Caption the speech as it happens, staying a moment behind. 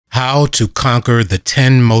How to conquer the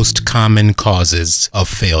 10 most common causes of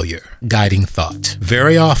failure. Guiding thought.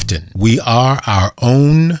 Very often, we are our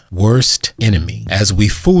own worst enemy as we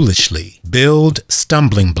foolishly build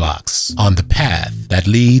stumbling blocks on the path that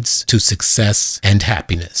leads to success and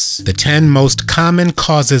happiness. The 10 most common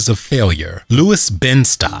causes of failure. Louis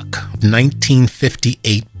Binstock,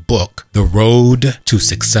 1958 book, The Road to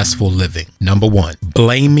Successful Living. Number 1,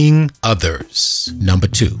 blaming others. Number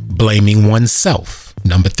 2, blaming oneself.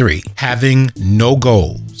 Number 3, having no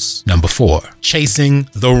goals. Number 4, chasing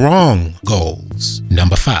the wrong goals.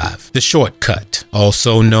 Number 5, the shortcut,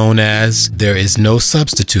 also known as there is no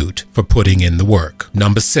substitute for putting in the work.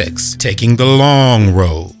 Number 6, taking the long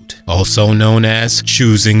road, also known as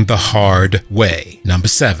choosing the hard way. Number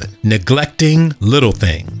 7, neglecting little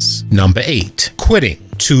things. Number 8, quitting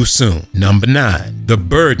too soon. Number 9, the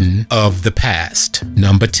burden of the past.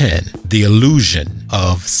 Number 10, the illusion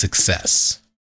of success.